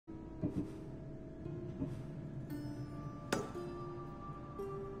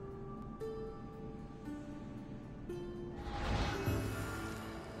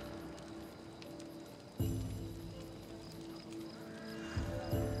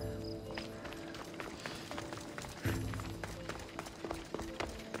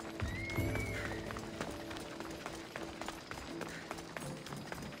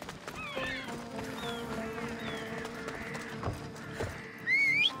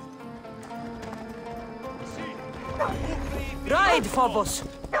Ride, Phobos!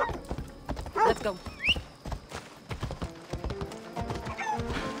 Let's go.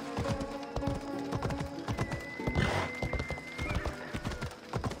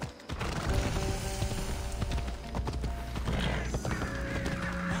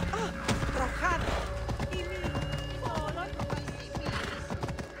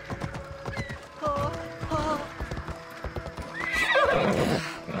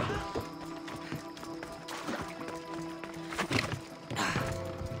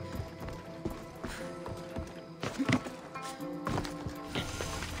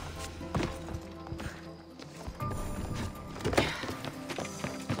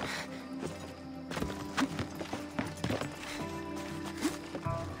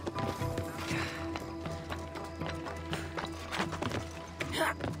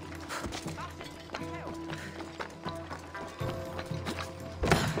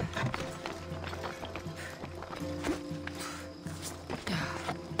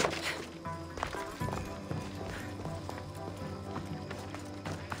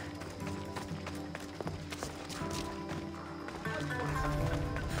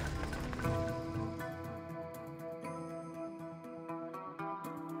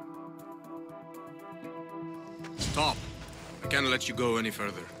 Stop. I can't let you go any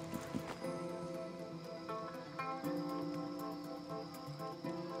further.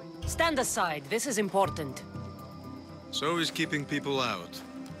 Stand aside. This is important. So is keeping people out.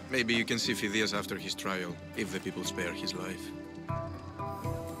 Maybe you can see Phidias after his trial, if the people spare his life.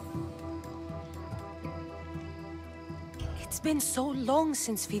 It's been so long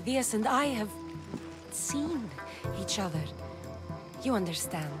since Phidias and I have seen each other. You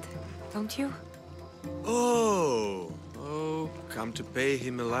understand, don't you? Oh, come to pay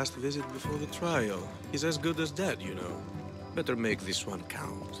him a last visit before the trial. He's as good as dead, you know. Better make this one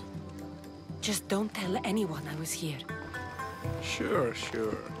count. Just don't tell anyone I was here. Sure.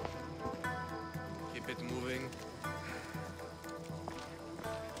 Keep it moving.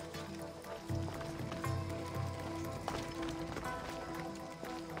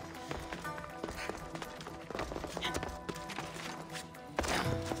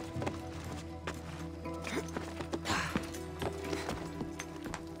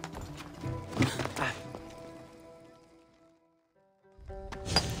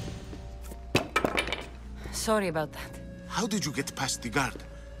 Sorry about that. How did you get past the guard?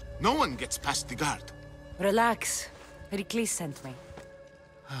 No one gets past the guard. Relax. Pericles sent me.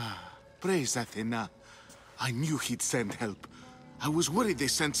 Praise Athena. I knew he'd send help. I was worried they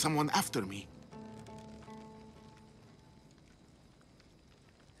sent someone after me.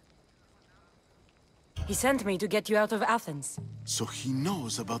 He sent me to get you out of Athens. So he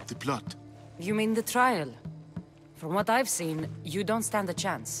knows about the plot. You mean the trial? From what I've seen, you don't stand a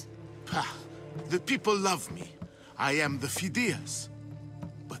chance. Pah, the people love me. I am the Phidias.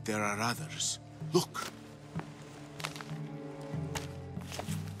 But there are others. Look.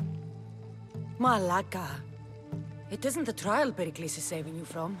 Malaka. It isn't the trial Pericles is saving you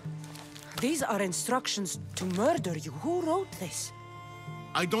from. These are instructions to murder you. Who wrote this?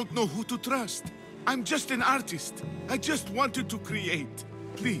 I don't know who to trust. I'm just an artist. I just wanted to create.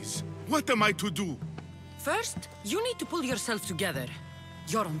 Please, what am I to do? First, you need to pull yourself together.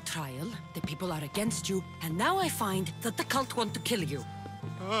 You're on trial, the people are against you, and now I find that the cult want to kill you.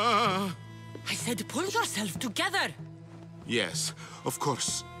 I said pull yourself together! Yes, of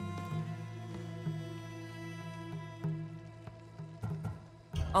course.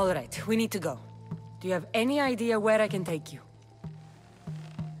 All right, we need to go. Do you have any idea where I can take you?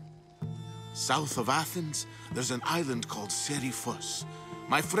 South of Athens, there's an island called Seriphos.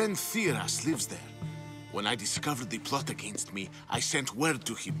 My friend Theras lives there. When I discovered the plot against me, I sent word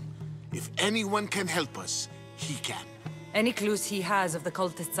to him. If anyone can help us, he can. Any clues he has of the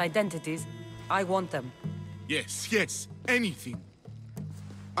cultists' identities? I want them. Yes, anything.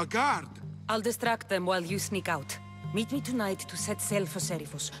 A guard! I'll distract them while you sneak out. Meet me tonight to set sail for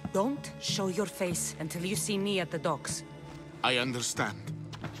Seriphos. Don't show your face until you see me at the docks. I understand.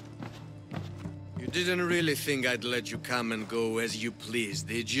 You didn't really think I'd let you come and go as you please,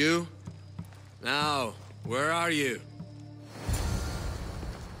 did you? Now, where are you?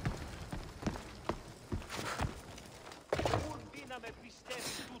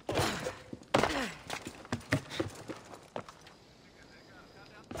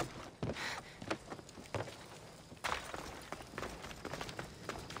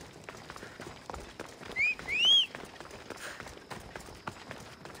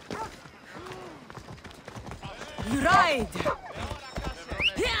 You ride!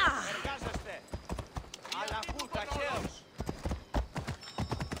 Yeah!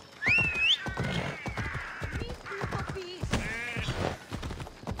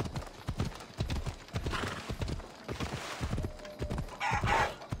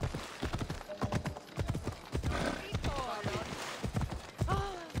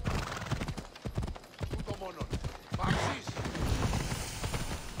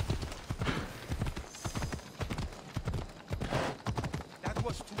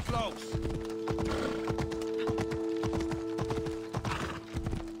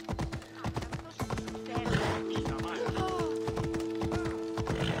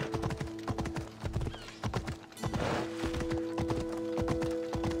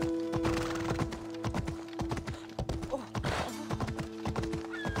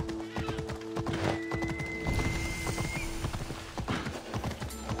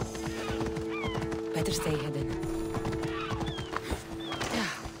 better stay hidden.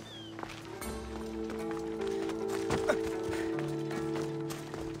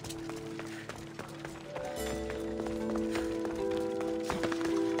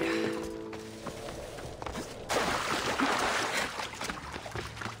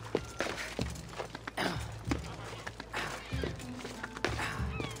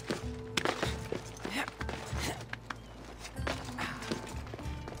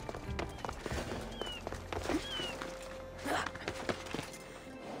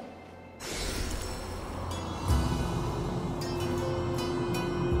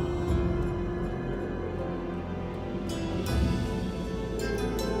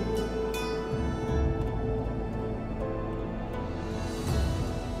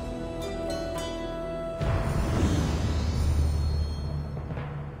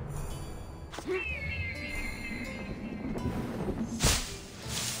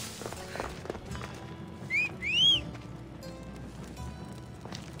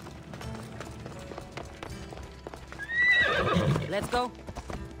 Let's go.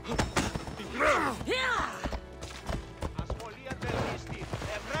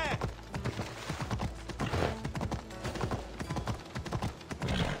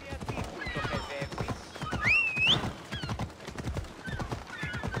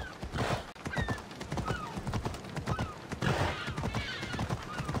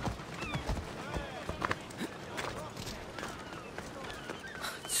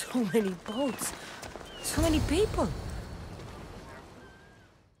 So many boats. So many people.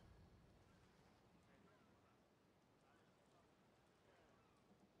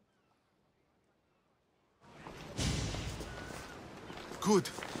 Good.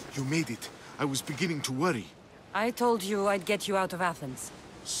 You made it. I was beginning to worry. I told you I'd get you out of Athens.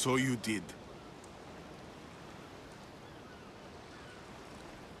 So you did.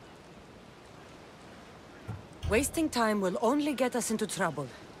 Wasting time will only get us into trouble.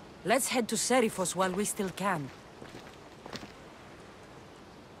 Let's head to Seriphos while we still can.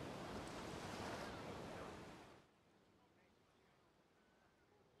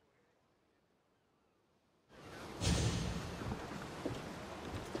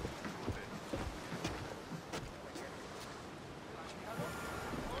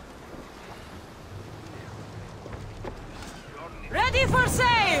 Ready for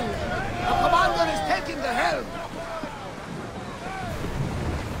sail! The commander is taking the helm!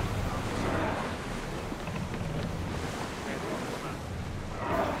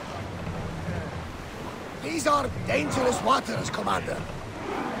 These are dangerous waters, Commander.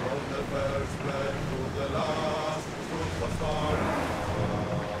 From the first breath to the last, was born.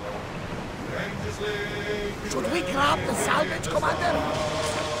 Should we grab the salvage, Commander?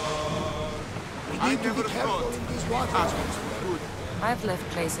 We need to be careful in these waters. I've left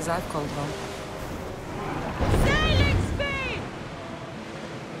places I've called home. Sailing speed!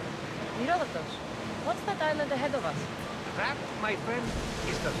 Herodotus, what's that island ahead of us? That, my friend,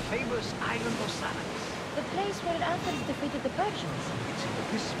 is the famous island of Salamis. The place where Athens defeated the Persians. It's in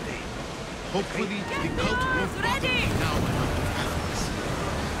this bay. Hopefully, the cult won't bother me now I'm out of Athens.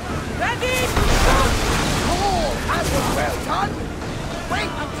 Ready! Oh, that was well done! Wait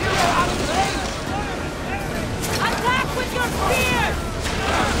until you're out of range! Attack with your spears!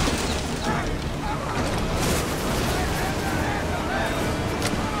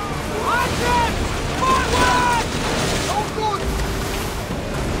 Archers! Forward! So good!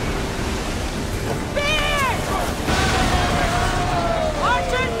 Spears!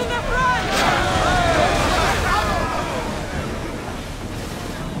 Archers to the front!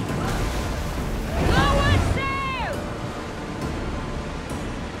 Lower sail!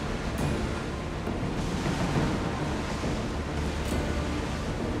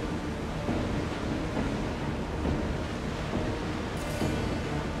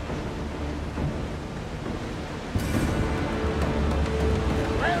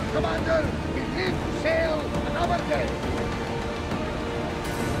 Well, Commander, we need to sail another day.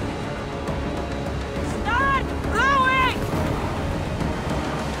 Start rowing!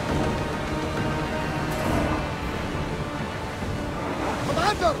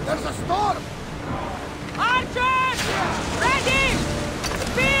 Commander, there's a storm! Archers! Ready!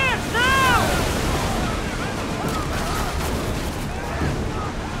 Spears now!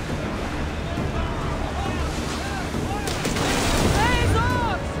 Raise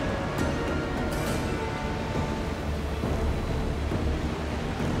oars!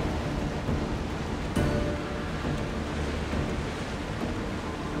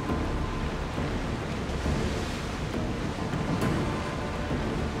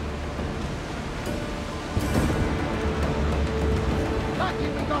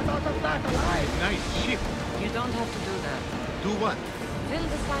 out of that alive. Nice ship. You don't have to do that. Do what? Fill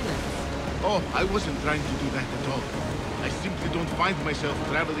the silence. Oh, I wasn't trying to do that at all. I simply don't find myself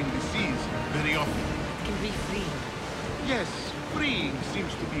traveling the seas very often. It can be freeing. Yes, freeing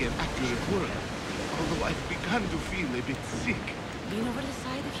seems to be an accurate word. Although I've begun to feel a bit sick. Lean over the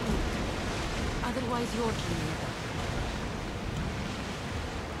side if you need to. Otherwise, you're cleaning it up.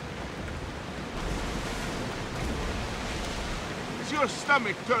 Is your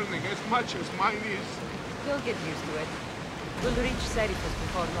stomach turning as much as mine is? You'll get used to it. We'll reach Serifus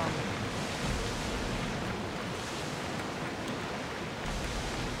before long.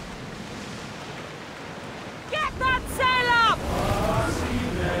 Get that sail up!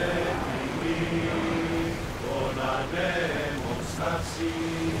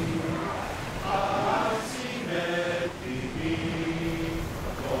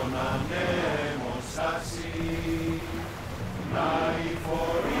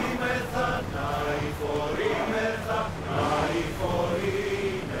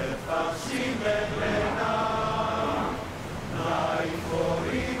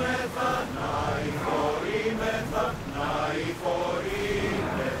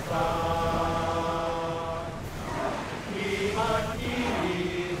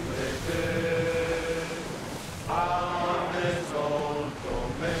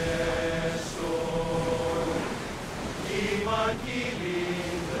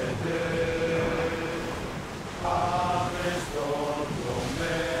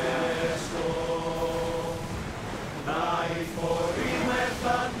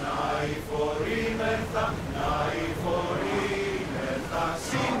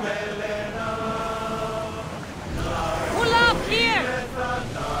 Pull up here!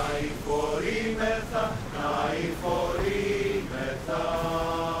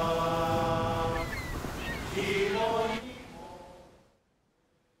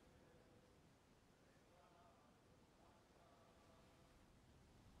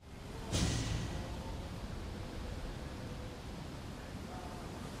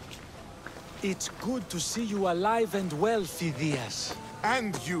 It's good to see you alive and well, Phidias.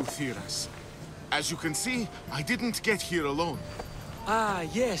 And you, Theras. As you can see, I didn't get here alone. Ah,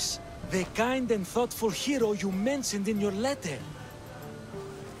 yes. The kind and thoughtful hero you mentioned in your letter.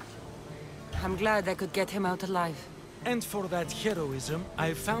 I'm glad I could get him out alive. And for that heroism,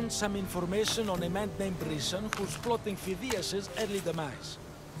 I found some information on a man named Brisson who's plotting Phidias' early demise.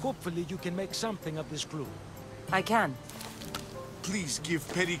 Hopefully you can make something of this clue. I can. Please give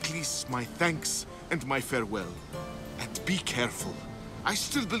Pericles my thanks and my farewell. And be careful. I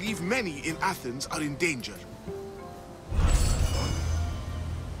still believe many in Athens are in danger.